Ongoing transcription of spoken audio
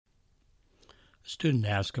A student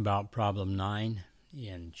asked about problem 9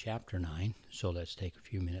 in chapter 9, so let's take a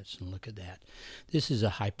few minutes and look at that. This is a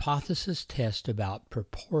hypothesis test about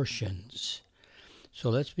proportions. So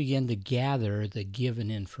let's begin to gather the given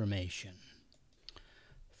information.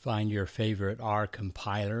 Find your favorite R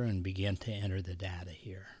compiler and begin to enter the data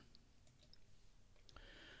here.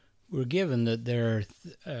 We're given that there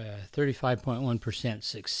are 35.1%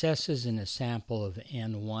 successes in a sample of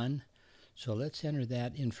N1. So let's enter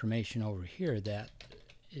that information over here. That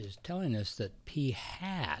is telling us that P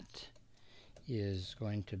hat is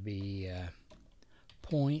going to be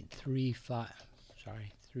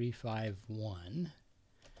 351,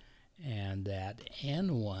 and that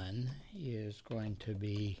N1 is going to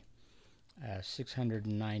be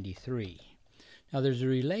 693. Now there's a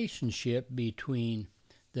relationship between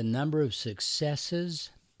the number of successes,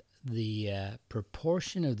 the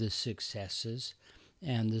proportion of the successes,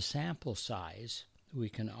 and the sample size. We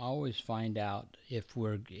can always find out, if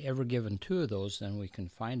we're ever given two of those, then we can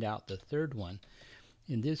find out the third one.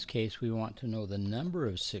 In this case, we want to know the number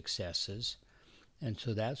of successes, and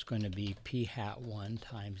so that's going to be P hat 1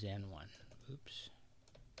 times N1. Oops.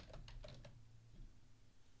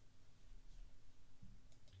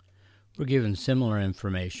 We're given similar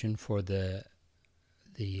information for the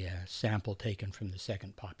sample taken from the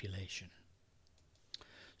second population.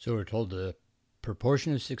 So we're told the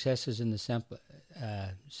proportion of successes in the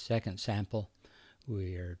second sample.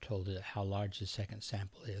 We are told how large the second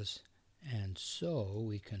sample is, and so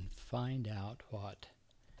we can find out what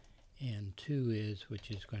N2 is,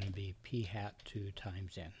 which is going to be P hat 2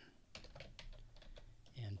 times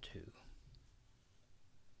N2.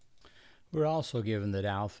 We're also given that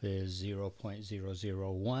alpha is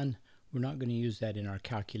 0.001. We're not going to use that in our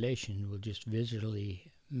calculation. We'll just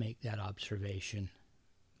visually make that observation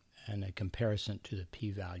and a comparison to the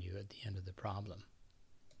p-value at the end of the problem.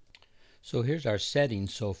 So here's our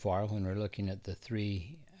settings so far when we're looking at the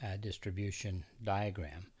three distribution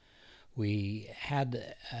diagram. We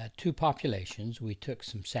had two populations. We took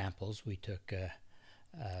some samples. We took a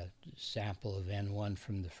sample of N1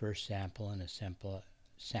 from the first sample and a sample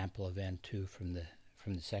of N2 from the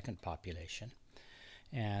second population.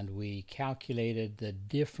 And we calculated the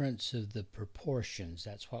difference of the proportions.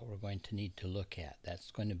 That's what we're going to need to look at.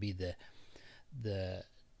 That's going to be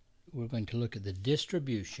we're going to look at the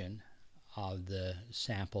distribution of the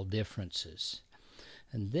sample differences.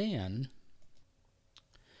 And then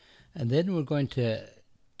we're going to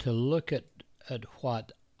look at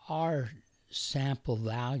what our sample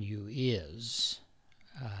value is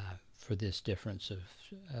for this difference of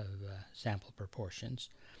sample proportions.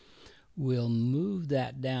 We'll move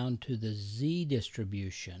that down to the z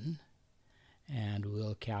distribution, and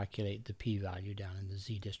we'll calculate the p-value down in the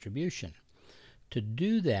z distribution. To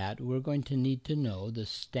do that, we're going to need to know the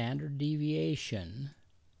standard deviation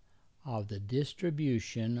of the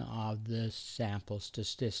distribution of the sample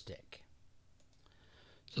statistic.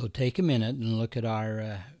 So take a minute and look at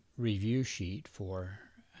our review sheet for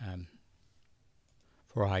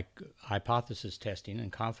hypothesis testing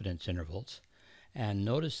and confidence intervals. And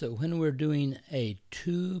notice that when we're doing a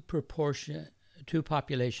two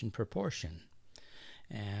population proportion,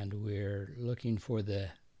 and we're looking for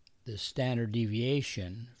the standard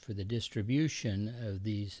deviation for the distribution of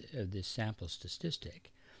this sample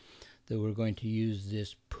statistic, that we're going to use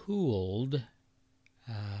this pooled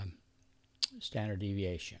standard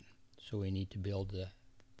deviation. So we need to build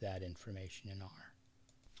that information in R.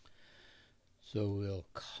 So we'll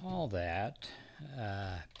call that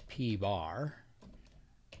P bar,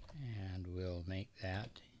 and we'll make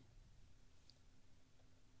that.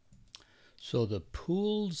 So the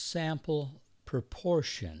pooled sample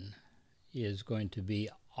proportion is going to be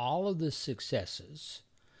all of the successes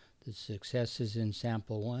in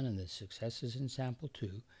sample 1 and the successes in sample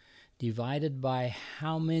 2, divided by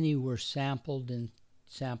how many were sampled in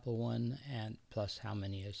sample 1 and plus how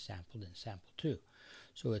many is sampled in sample 2.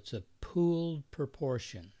 So it's a pooled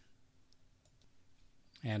proportion.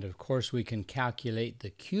 And of course we can calculate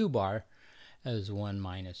the Q bar as 1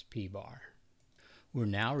 minus P bar. We're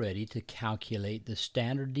now ready to calculate the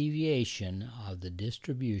standard deviation of the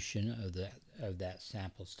distribution of that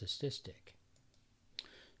sample statistic.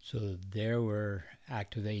 So there we're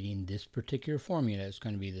activating this particular formula. It's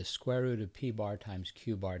going to be the square root of P bar times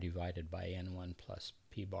Q bar divided by N1 plus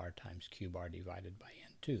P bar times Q bar divided by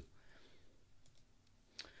N2.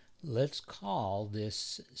 Let's call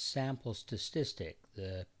this sample statistic,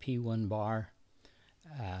 the P1 bar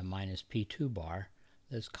minus P2 bar,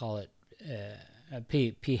 let's call it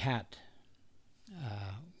P hat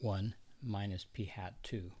 1 minus P hat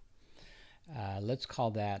 2. Let's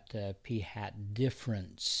call that P hat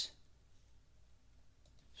difference.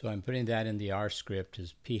 So I'm putting that in the R script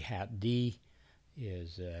as p hat d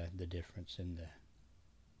is the difference in the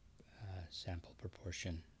sample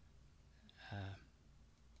proportion.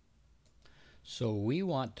 So we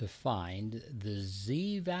want to find the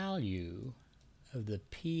z value of the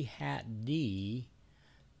p hat d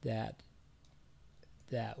that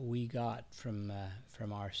we got from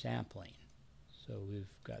our sampling. So we've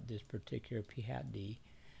got this particular p hat d,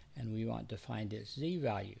 and we want to find its z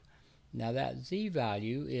value. Now that z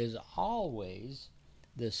value is always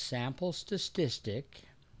the sample statistic.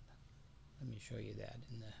 Let me show you that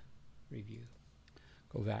in the review.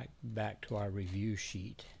 Go back to our review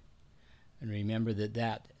sheet, and remember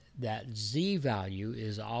that z value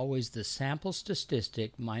is always the sample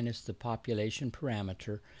statistic minus the population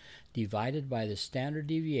parameter divided by the standard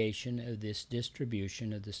deviation of this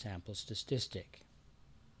distribution of the sample statistic.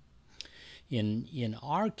 In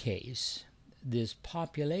our case, this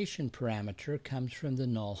population parameter comes from the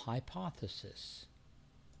null hypothesis.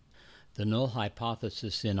 The null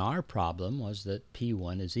hypothesis in our problem was that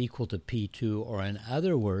P1 is equal to P2, or in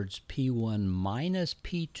other words, P1 minus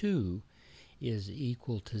P2 is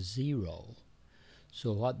equal to 0.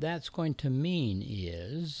 So what that's going to mean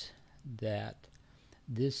is that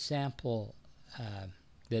this sample,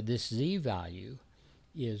 that this z value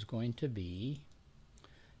is going to be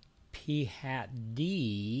p hat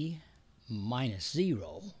d minus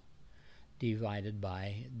 0 divided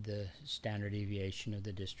by the standard deviation of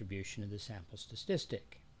the distribution of the sample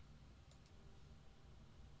statistic.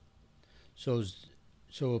 So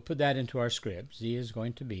we'll put that into our script. Z is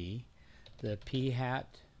going to be the p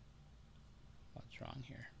hat, what's wrong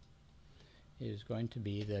here, is going to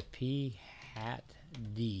be the p hat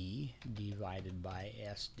d divided by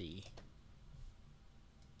sd.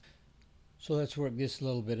 So let's work this a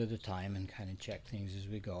little bit at a time and kind of check things as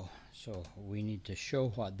we go. So we need to show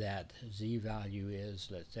what that z value is.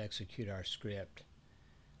 Let's execute our script.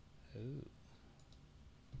 Ooh.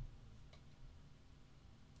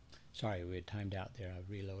 Sorry, we had timed out there. I've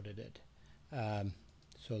reloaded it.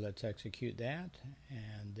 So let's execute that,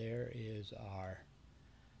 and there is our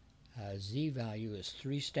z value is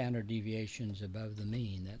 3 standard deviations above the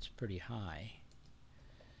mean. That's pretty high.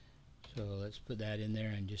 So let's put that in there,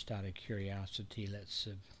 and just out of curiosity, let's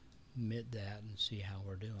submit that and see how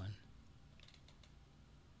we're doing.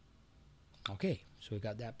 Okay, so we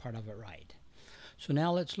got that part of it right. So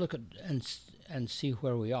now let's look at and see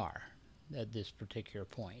where we are at this particular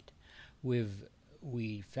point.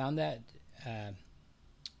 We found that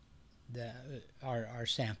our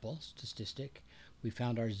sample statistic. We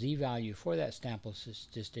found our z value for that sample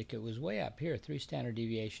statistic. It was way up here, 3 standard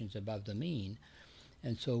deviations above the mean.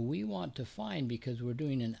 And so we want to find, because we're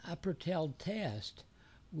doing an upper tailed test,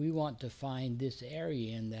 we want to find this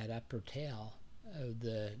area in that upper tail of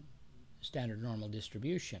the standard normal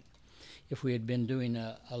distribution. If we had been doing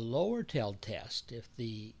a lower tailed test, if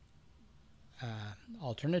the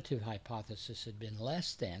alternative hypothesis had been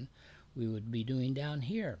less than, we would be doing down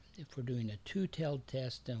here. If we're doing a 2-tailed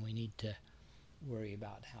test, then we need to worry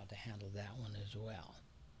about how to handle that one as well.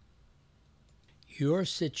 Your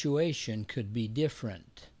situation could be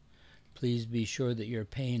different. Please be sure that you're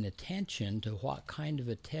paying attention to what kind of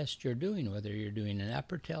a test you're doing, whether you're doing an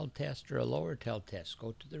upper tailed test or a lower tailed test.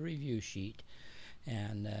 Go to the review sheet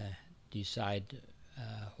and decide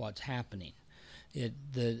what's happening.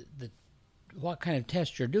 What kind of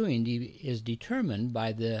test you're doing is determined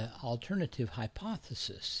by the alternative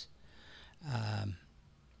hypothesis.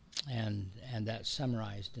 And that's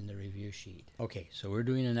summarized in the review sheet. Okay, so we're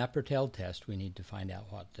doing an upper tailed test. We need to find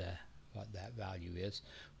out what that value is.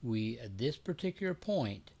 At this particular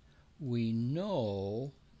point, we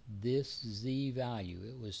know this z value.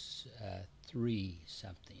 It was 3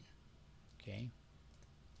 something. Okay.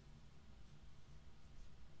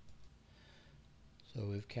 So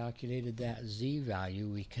we've calculated that z value.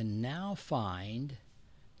 We can now find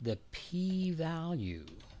the p value.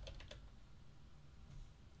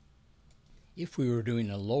 If we were doing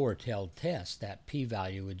a lower tailed test, that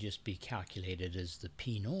p-value would just be calculated as the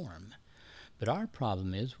p-norm. But our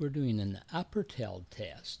problem is we're doing an upper tailed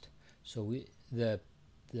test. So the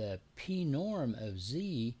p-norm of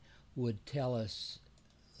z would tell us,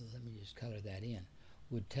 let me just color that in,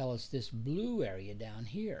 would tell us this blue area down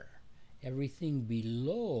here. Everything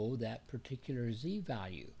below that particular z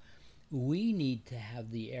value. We need to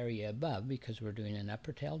have the area above because we're doing an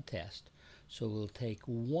upper tailed test. So we'll take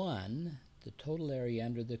 1, the total area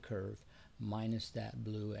under the curve, minus that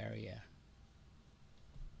blue area.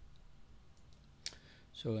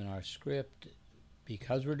 So in our script,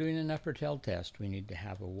 because we're doing an upper tailed test, we need to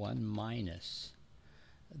have a 1 minus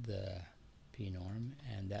the p-norm,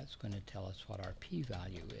 and that's going to tell us what our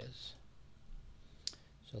p-value is.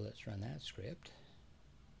 So let's run that script,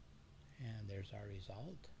 and there's our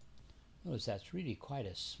result. Notice that's really quite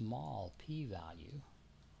a small p-value.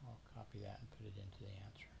 I'll copy that and put it into the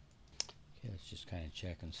answer. Okay, let's just kind of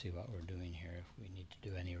check and see what we're doing here, if we need to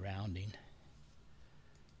do any rounding.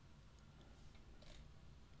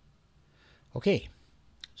 Okay,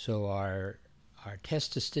 so our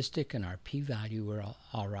test statistic and our p-value were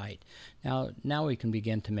all right. Now we can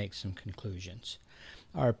begin to make some conclusions.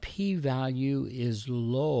 Our p-value is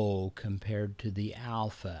low compared to the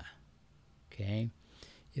alpha. Okay,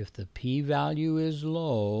 if the p-value is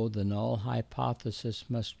low, the null hypothesis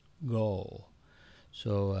must go.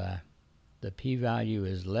 So the p-value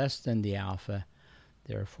is less than the alpha,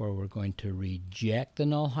 therefore we're going to reject the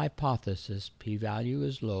null hypothesis. P-value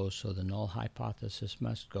is low, so the null hypothesis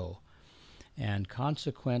must go. And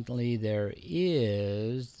consequently,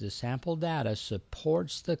 the sample data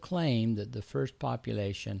supports the claim that the first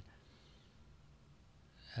population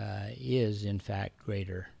is in fact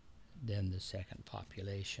greater than the second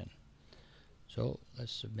population. So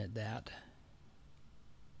let's submit that.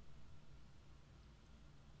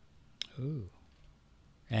 Ooh.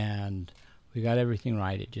 And we got everything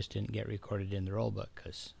right. It just didn't get recorded in the roll book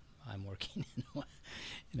because I'm working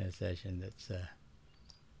in a session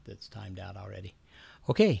that's timed out already.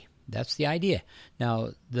 Okay, that's the idea. Now,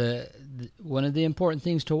 one of the important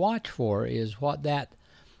things to watch for is what that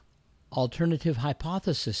alternative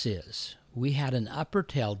hypothesis is. We had an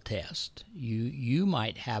upper-tailed test. You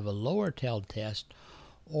might have a lower-tailed test,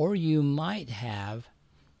 or you might have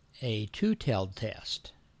a two-tailed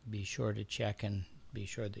test. Be sure to check and be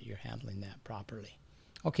sure that you're handling that properly.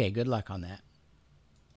 Okay, good luck on that.